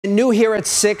New here at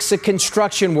 6, a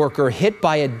construction worker hit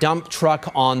by a dump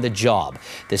truck on the job.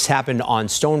 This happened on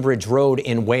Stonebridge Road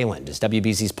in Wayland. As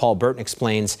WBZ's Paul Burton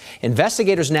explains,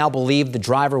 investigators now believe the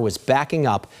driver was backing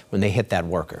up when they hit that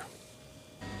worker.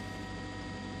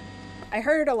 I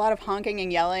heard a lot of honking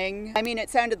and yelling. I mean, it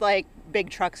sounded like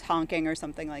big trucks honking or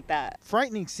something like that.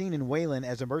 Frightening scene in Wayland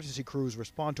as emergency crews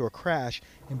respond to a crash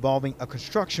involving a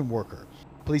construction worker.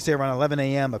 Police say around 11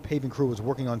 a.m. a paving crew was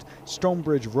working on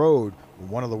Stonebridge Road when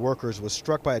one of the workers was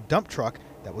struck by a dump truck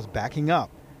that was backing up.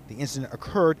 The incident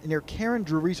occurred near Karen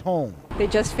Drury's home. They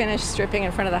just finished stripping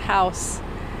in front of the house.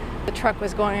 The truck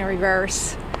was going in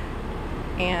reverse,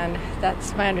 and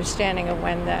that's my understanding of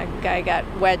when the guy got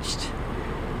wedged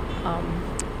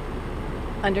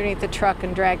underneath the truck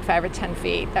and dragged 5 or 10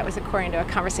 feet. That was according to a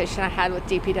conversation I had with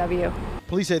DPW.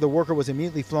 Police say the worker was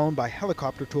immediately flown by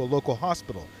helicopter to a local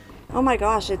hospital. Oh my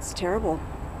gosh, it's terrible.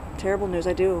 Terrible news,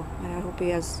 I do. I hope he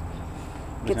gets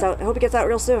out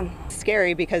real soon. It's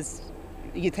scary because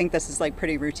you think this is like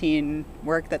pretty routine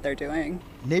work that they're doing.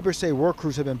 Neighbors say work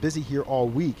crews have been busy here all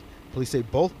week. Police say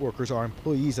both workers are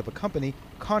employees of a company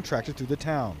contracted through the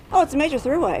town. Oh, it's a major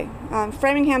throughway.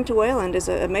 Framingham to Wayland is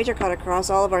a major cut across.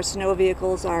 All of our snow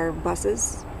vehicles, our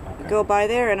buses go by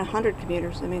there, and 100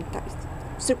 commuters. I mean, that's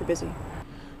super busy.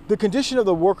 The condition of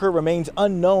the worker remains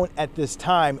unknown at this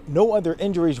time. No other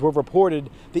injuries were reported.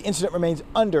 The incident remains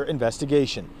under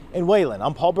investigation. In Wayland,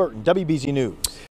 I'm Paul Burton, WBZ News.